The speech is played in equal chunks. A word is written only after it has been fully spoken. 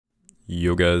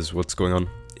Yo guys, what's going on?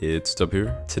 It's Dub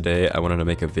here. Today I wanted to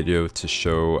make a video to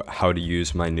show how to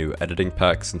use my new editing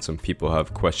pack, since some people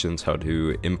have questions how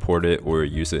to import it or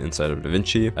use it inside of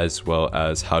DaVinci, as well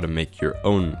as how to make your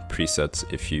own presets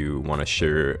if you want to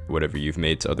share whatever you've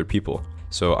made to other people.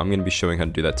 So I'm going to be showing how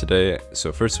to do that today.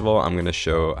 So first of all, I'm going to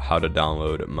show how to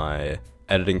download my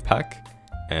editing pack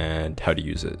and how to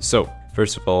use it. So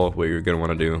first of all, what you're going to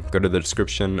want to do, go to the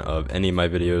description of any of my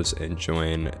videos and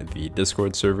join the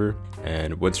Discord server.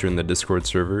 And once you're in the Discord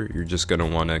server, you're just going to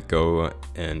want to go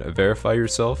and verify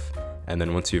yourself. And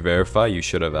then once you verify, you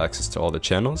should have access to all the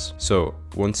channels. So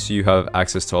once you have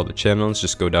access to all the channels,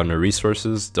 just go down to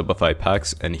resources, DaVinci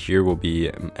packs, and here will be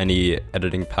any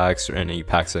editing packs or any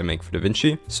packs I make for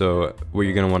DaVinci. So what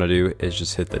you're going to want to do is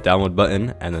just hit the download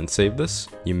button and then save this.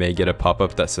 You may get a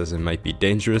pop-up that says it might be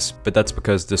dangerous, but that's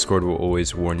because Discord will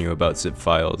always warn you about zip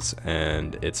files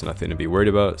and it's nothing to be worried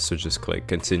about. So just click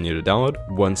continue to download.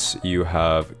 Once you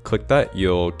have clicked that,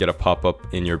 you'll get a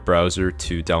pop-up in your browser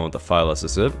to download the file as a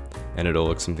zip. And it'll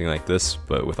look something like this,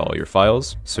 but with all your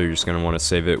files. So you're just going to want to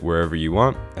save it wherever you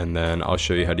want, and then I'll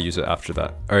show you how to use it after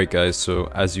that. Alright guys, so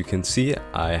as you can see,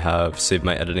 I have saved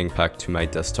my editing pack to my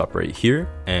desktop right here,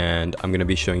 and I'm going to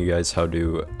be showing you guys how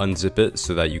to unzip it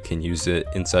so that you can use it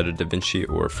inside of DaVinci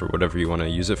or for whatever you want to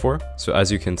use it for. So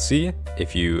as you can see,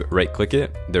 if you right click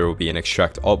it, there will be an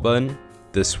extract alt button.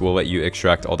 This will let you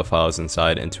extract all the files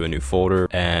inside into a new folder,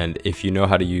 and if you know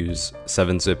how to use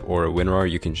 7-zip or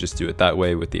WinRAR, you can just do it that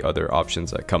way with the other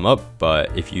options that come up.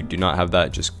 But if you do not have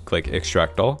that, just click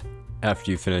extract all.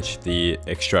 After you finish the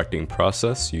extracting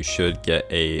process, you should get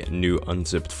a new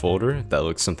unzipped folder that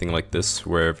looks something like this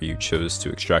wherever you chose to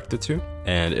extract it to,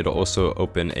 and it'll also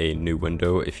open a new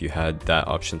window if you had that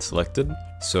option selected.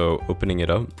 So opening it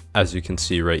up, as you can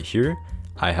see right here,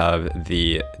 I have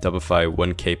the DaVinci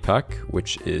 1K pack,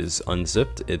 which is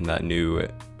unzipped in that new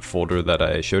folder that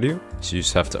I showed you. So you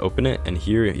just have to open it, and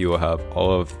here you will have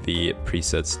all of the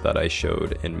presets that I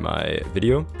showed in my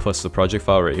video, plus the project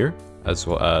file right here, as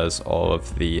well as all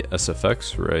of the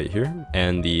SFX right here,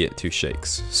 and the 2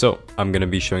 shakes. So I'm going to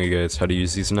be showing you guys how to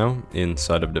use these now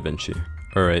inside of DaVinci.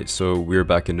 Alright, so we're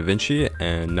back in DaVinci,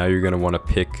 and now you're going to want to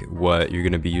pick what you're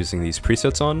going to be using these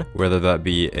presets on, whether that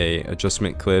be a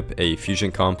adjustment clip, a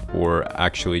fusion comp, or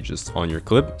actually just on your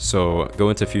clip. So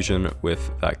go into Fusion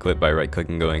with that clip by right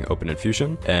clicking, going open in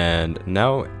Fusion, and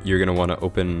now you're going to want to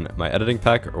open my editing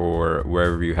pack or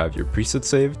wherever you have your preset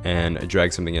saved and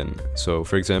drag something in. So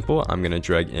for example, I'm going to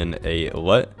drag in a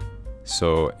LUT.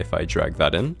 So if I drag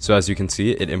that in, so as you can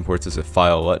see, it imports as a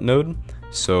file LUT node.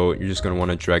 So you're just going to want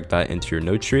to drag that into your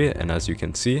node tree, and as you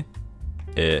can see,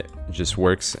 it just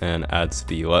works and adds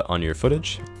the LUT on your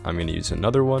footage. I'm going to use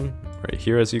another one right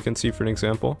here, as you can see, for an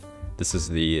example. This is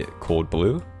the cold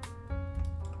blue.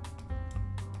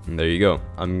 And there you go.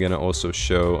 I'm going to also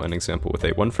show an example with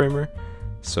a one framer.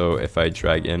 So if I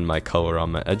drag in my color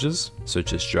on my edges, so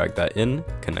just drag that in,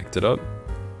 connect it up,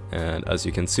 and as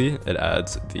you can see, it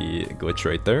adds the glitch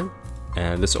right there.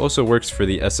 And this also works for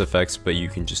the SFX, but you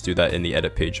can just do that in the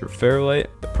edit page or Fairlight.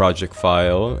 The project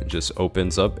file just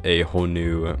opens up a whole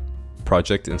new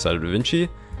project inside of DaVinci,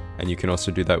 and you can also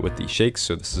do that with the shakes.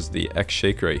 So this is the X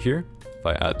shake right here. If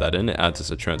I add that in, it adds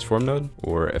as a transform node,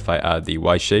 or if I add the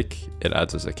Y shake, it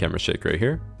adds as a camera shake right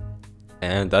here.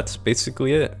 And that's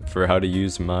basically it for how to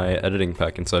use my editing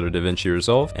pack inside of DaVinci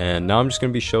Resolve. And now I'm just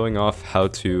going to be showing off how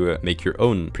to make your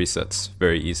own presets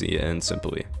very easy and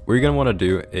simply. What you're going to want to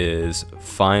do is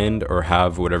find or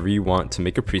have whatever you want to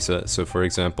make a preset. So for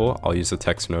example, I'll use a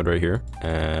text node right here,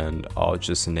 and I'll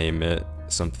just name it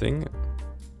something.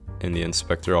 In the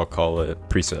inspector, I'll call it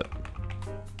preset.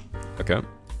 Okay.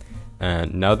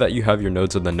 And now that you have your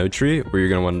nodes on the node tree, what you're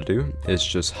going to want to do is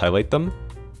just highlight them,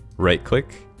 right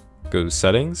click, go to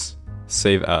settings,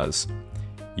 save as.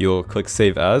 You'll click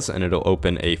save as, and it'll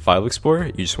open a file explorer.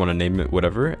 You just want to name it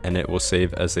whatever, and it will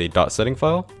save as a .setting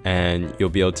file, and you'll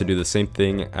be able to do the same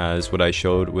thing as what I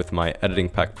showed with my editing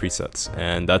pack presets.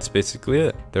 And that's basically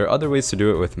it. There are other ways to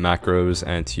do it with macros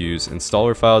and to use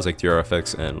installer files like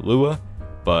DRFX and Lua,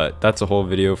 but that's a whole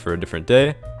video for a different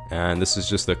day. And this is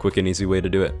just a quick and easy way to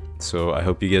do it. So I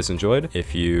hope you guys enjoyed.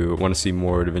 If you want to see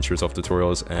more DaVinci Resolve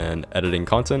tutorials and editing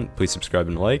content, please subscribe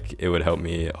and like. It would help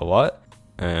me a lot.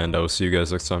 And I will see you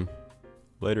guys next time.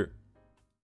 Later.